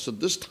time of harvest. So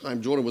this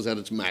time Jordan was at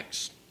its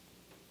max.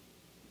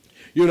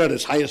 You're at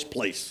its highest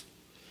place.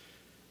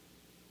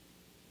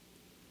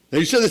 Now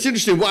you said that's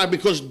interesting. Why?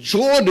 Because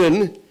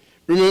Jordan,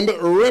 remember,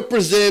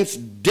 represents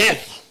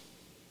death.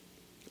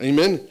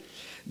 Amen?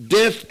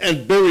 Death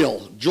and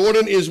burial.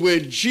 Jordan is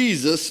where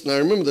Jesus, now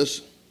remember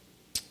this.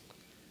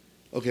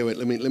 Okay, wait,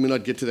 let me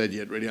not get to that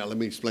yet. Ready? Let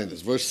me explain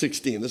this. Verse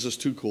 16. This is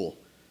too cool.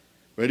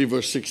 Ready?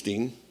 Verse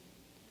 16.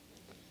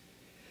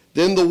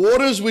 Then the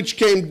waters which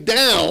came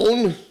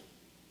down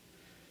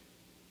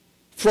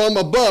from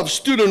above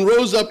stood and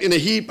rose up in a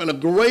heap and a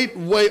great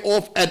way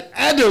off at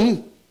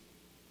Adam.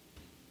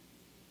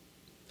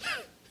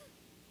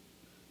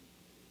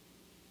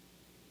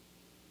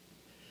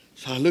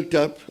 So I looked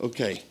up,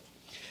 okay.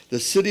 The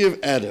city of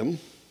Adam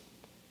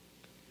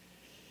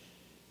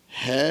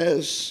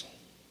has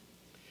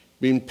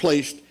been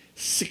placed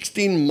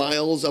 16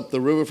 miles up the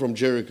river from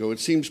Jericho.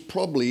 It seems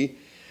probably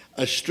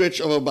a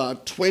stretch of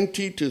about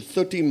 20 to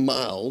 30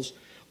 miles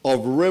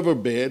of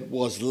riverbed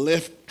was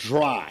left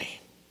dry.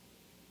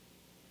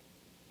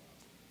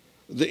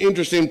 The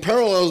interesting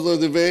parallels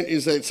of the event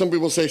is that some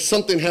people say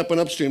something happened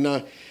upstream.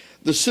 Now,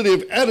 the city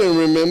of Adam,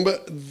 remember,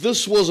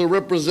 this was a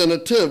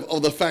representative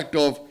of the fact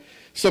of,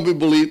 some people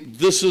believe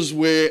this is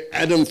where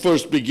Adam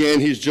first began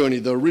his journey,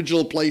 the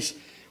original place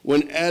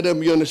when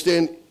Adam, you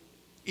understand,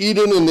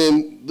 Eden, and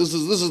then this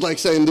is like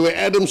saying the way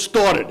Adam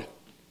started.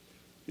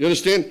 You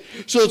understand?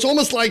 So it's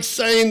almost like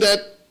saying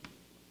that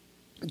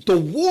the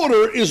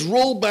water is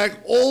rolled back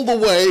all the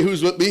way,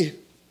 who's with me?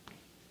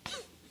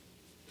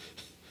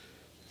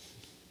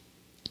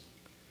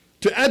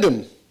 To Adam.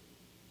 Is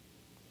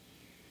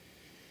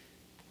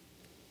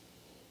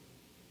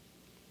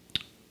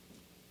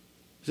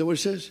that what it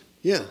says?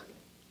 Yeah.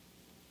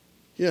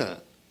 Yeah,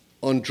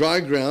 on dry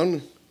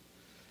ground,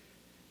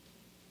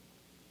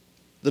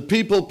 the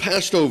people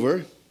passed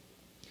over,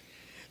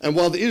 and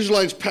while the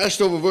Israelites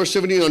passed over, verse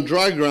 17, on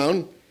dry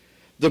ground,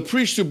 the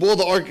priests who bore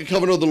the ark of the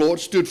covenant of the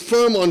Lord stood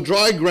firm on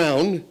dry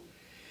ground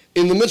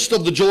in the midst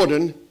of the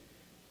Jordan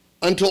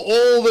until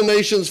all the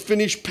nations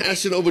finished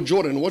passing over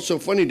Jordan. What's so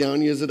funny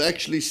down here is it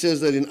actually says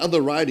that in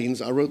other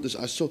writings, I wrote this,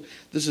 I saw,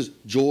 this is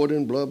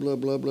Jordan, blah, blah,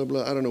 blah, blah,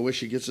 blah. I don't know where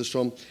she gets this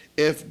from.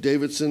 F.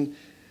 Davidson.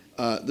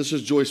 This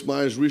is Joyce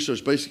Meyer's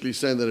research, basically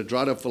saying that it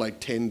dried up for like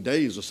 10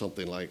 days or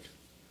something like.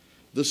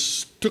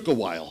 This took a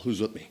while. Who's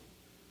with me?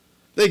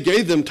 They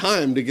gave them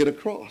time to get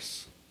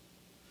across.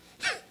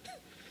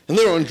 And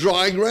they're on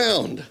dry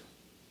ground.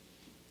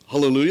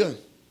 Hallelujah.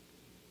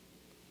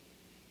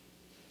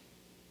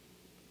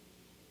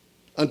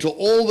 Until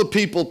all the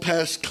people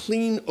passed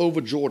clean over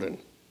Jordan.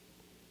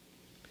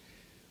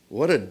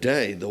 What a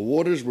day. The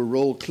waters were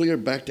rolled clear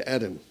back to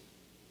Adam.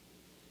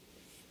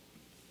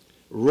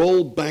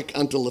 Rolled back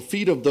until the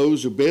feet of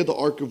those who bear the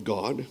ark of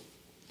God,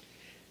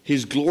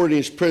 his glory and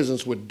his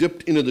presence, were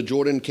dipped into the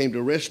Jordan and came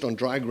to rest on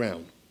dry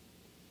ground.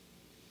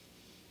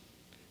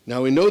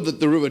 Now we know that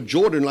the river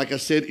Jordan, like I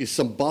said, is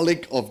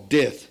symbolic of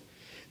death.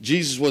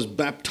 Jesus was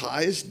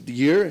baptized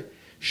here,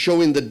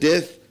 showing the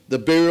death, the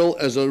burial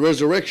as a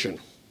resurrection.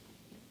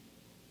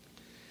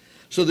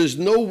 So there's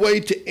no way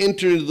to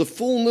enter into the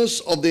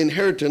fullness of the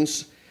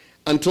inheritance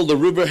until the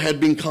river had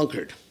been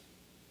conquered.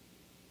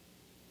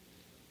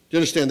 you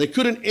understand? They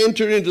couldn't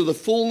enter into the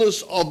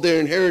fullness of their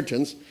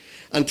inheritance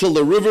until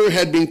the river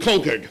had been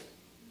conquered.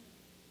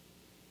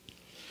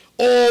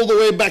 All the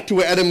way back to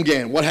where Adam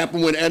began. What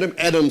happened when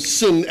Adam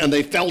sinned and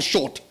they fell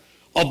short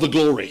of the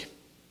glory?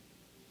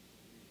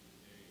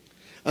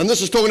 And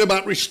this is talking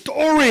about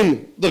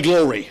restoring the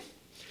glory.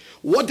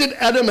 What did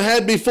Adam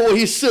have before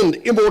he sinned?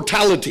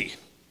 Immortality.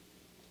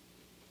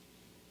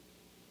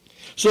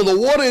 So the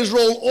water is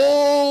rolled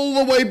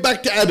all the way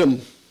back to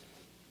Adam.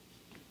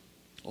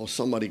 Or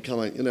somebody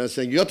coming,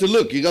 saying, you got to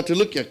look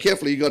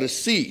carefully, you got to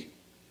see.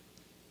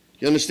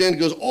 You understand? It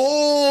goes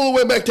all the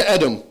way back to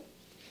Adam.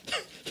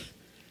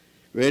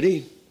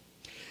 Ready?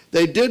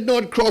 They did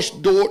not cross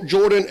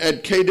Jordan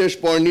at Kadesh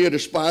Barnea to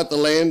spy out the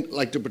land,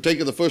 like to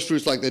partake of the first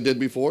fruits like they did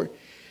before.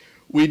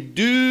 We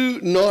do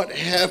not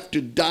have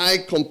to die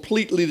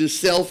completely to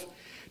self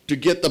to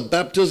get the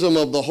baptism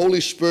of the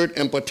Holy Spirit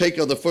and partake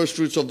of the first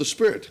fruits of the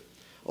Spirit.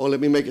 Oh, let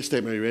me make a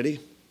statement. Are you ready?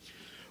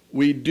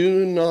 We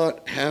do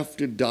not have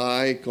to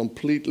die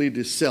completely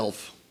to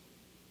self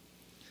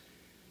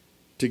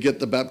to get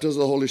the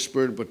baptism of the Holy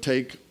Spirit and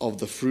partake of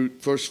the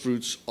first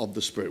fruits of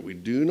the Spirit. We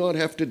do not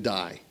have to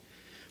die.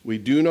 We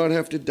do not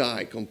have to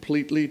die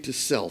completely to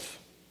self,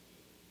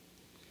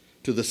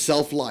 to the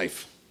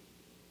self-life,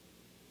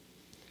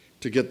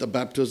 to get the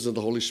baptism of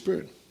the Holy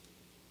Spirit.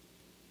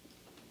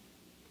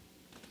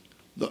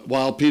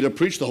 While Peter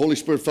preached, the Holy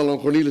Spirit fell on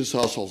Cornelius'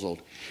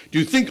 household. Do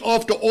you think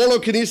after all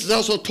of Cornelius'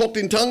 household talked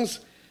in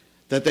tongues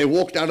that they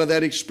walked out of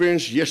that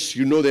experience? Yes,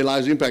 you know their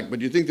lives' impact, but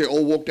do you think they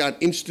all walked out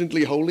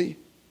instantly holy?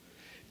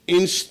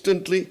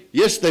 Instantly?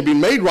 Yes, they've been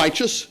made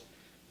righteous.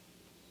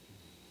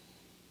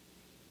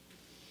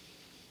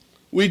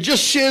 We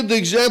just shared the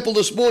example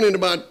this morning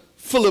about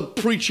Philip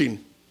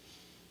preaching.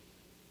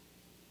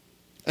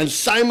 And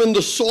Simon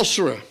the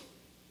sorcerer.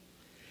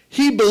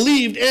 He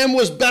believed and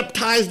was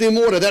baptized in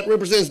water. That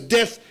represents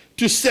death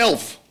to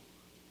self.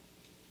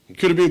 He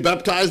could have been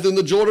baptized in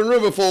the Jordan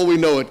River for all we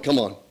know it. Come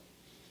on.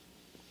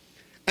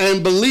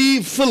 And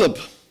believed Philip.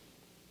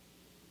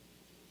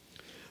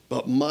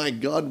 But my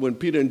God, when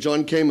Peter and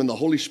John came and the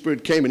Holy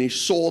Spirit came and he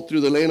saw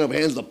through the laying of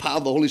hands the power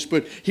of the Holy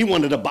Spirit, he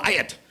wanted to buy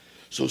it.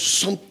 So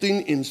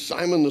something in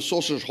Simon the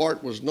sorcerer's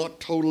heart was not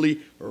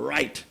totally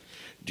right.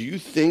 Do you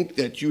think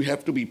that you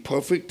have to be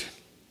perfect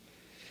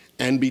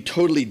and be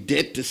totally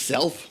dead to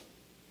self?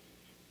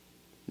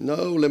 No,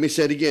 let me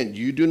say it again.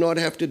 You do not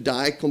have to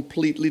die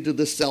completely to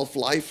the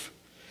self-life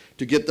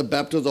to get the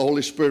baptism of the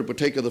Holy Spirit,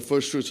 partake of the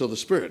first fruits of the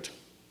Spirit.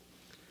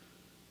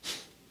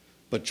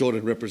 But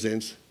Jordan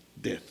represents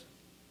death.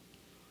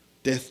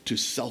 Death to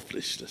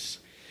selfishness.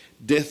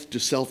 Death to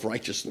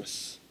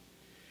self-righteousness.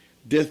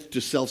 Death to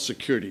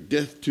self-security.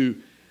 Death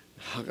to,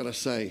 how can I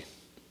say,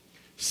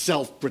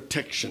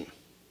 self-protection.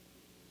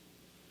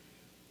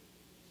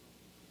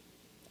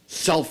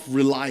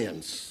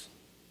 Self-reliance.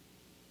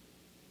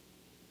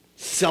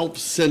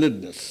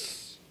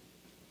 Self-centeredness.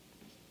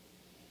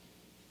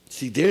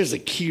 See, there's a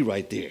key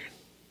right there.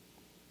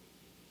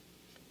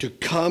 To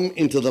come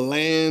into the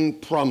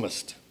land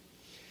promised.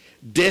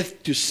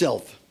 Death to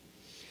self.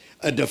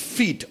 A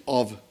defeat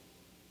of,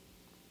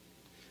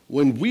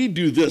 when we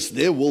do this,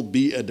 there will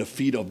be a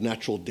defeat of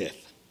natural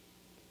death.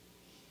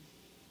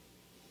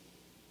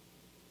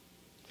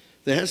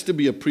 There has to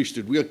be a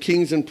priesthood. We are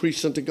kings and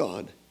priests unto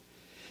God.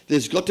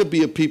 There's got to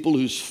be a people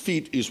whose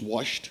feet is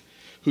washed,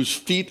 whose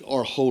feet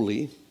are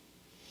holy,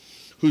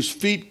 whose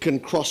feet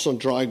can cross on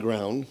dry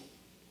ground,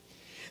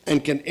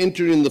 and can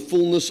enter in the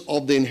fullness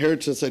of the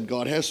inheritance that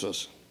God has for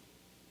us.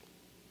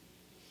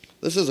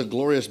 This is a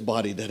glorious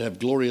body that have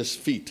glorious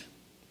feet.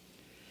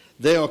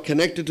 They are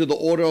connected to the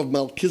order of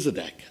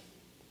Melchizedek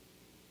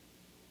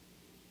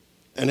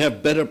and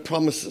have better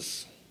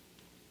promises.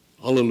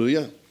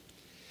 Hallelujah.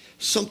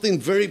 Something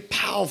very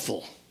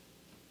powerful.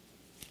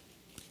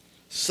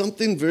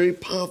 Something very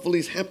powerful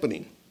is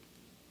happening.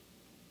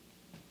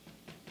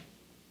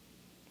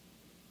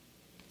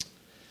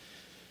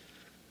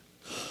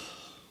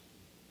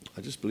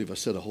 I just believe I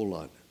said a whole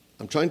lot.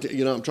 I'm trying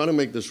to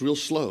make this real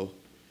slow.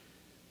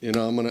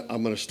 I'm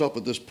gonna stop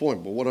at this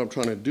point, but what I'm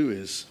trying to do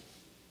is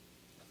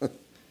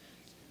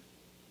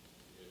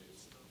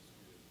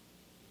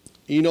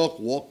Enoch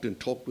walked and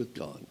talked with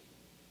God.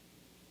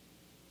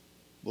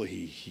 Boy,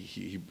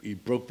 he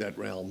broke that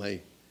realm,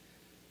 hey?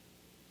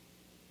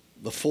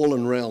 The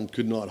fallen realm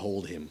could not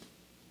hold him.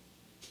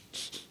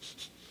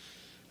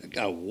 That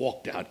guy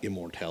walked out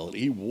immortality.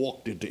 He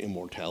walked into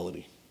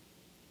immortality.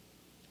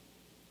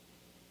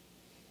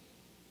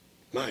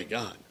 My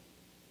God.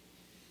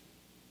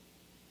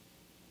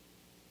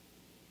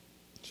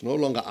 It's no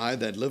longer I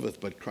that liveth,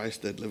 but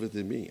Christ that liveth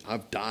in me.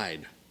 I've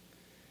died,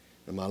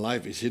 and my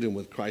life is hidden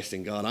with Christ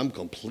in God. I'm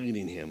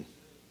completing him.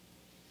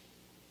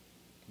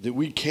 That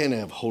we can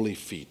have holy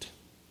feet.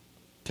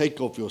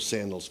 Take off your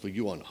sandals, for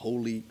you are on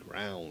holy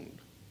ground.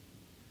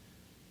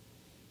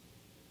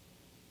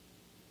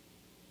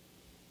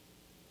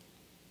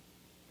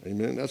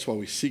 Amen. That's why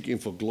we're seeking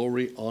for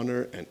glory,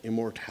 honor, and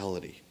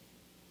immortality.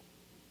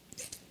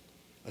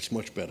 That's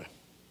much better.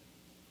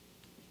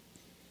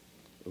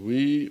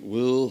 We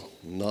will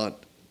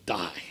not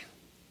die.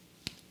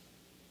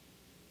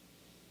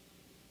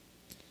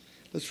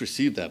 Let's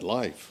receive that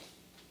life.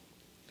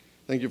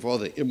 Thank you for all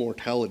the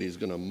immortality is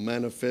going to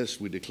manifest.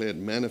 We declare it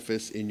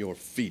manifest in your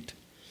feet.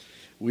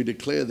 We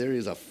declare there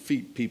is a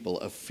feet people,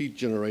 a feet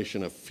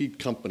generation, a feet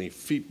company,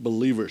 feet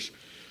believers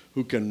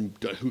who can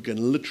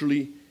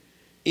literally,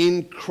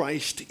 in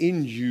Christ,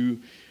 in you,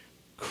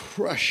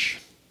 crush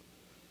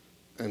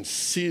and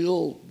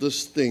seal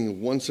this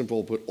thing once and for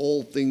all. Put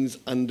all things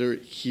under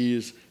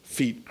his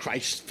feet,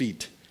 Christ's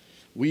feet.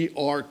 We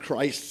are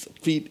Christ's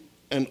feet,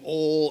 and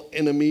all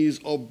enemies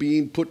are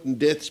being put, and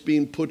death's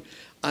being put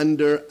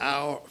under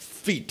our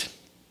feet.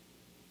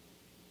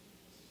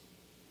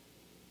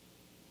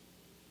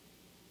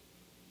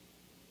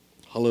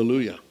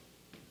 Hallelujah.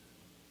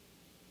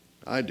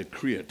 I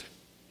decree it.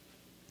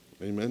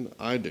 Amen.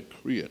 I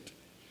decree it.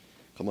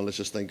 Come on, let's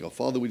just thank God.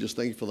 Father, we just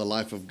thank you for the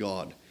life of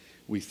God.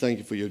 We thank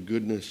you for your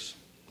goodness.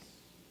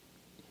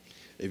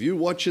 If you're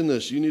watching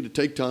this, you need to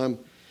take time,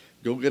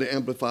 go get an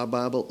Amplified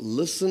Bible,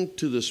 listen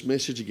to this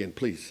message again,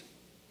 please.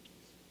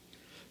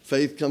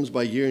 Faith comes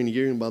by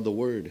hearing by the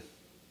word.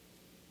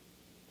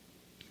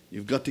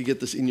 You've got to get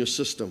this in your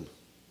system.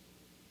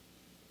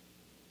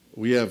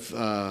 We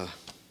have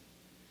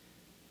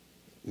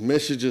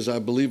messages, I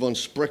believe, on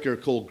Sprecher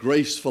called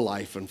Grace for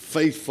Life and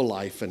Faith for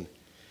Life, and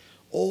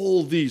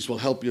all these will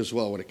help you as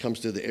well when it comes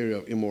to the area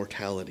of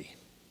immortality.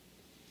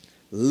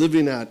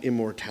 Living out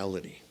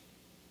immortality.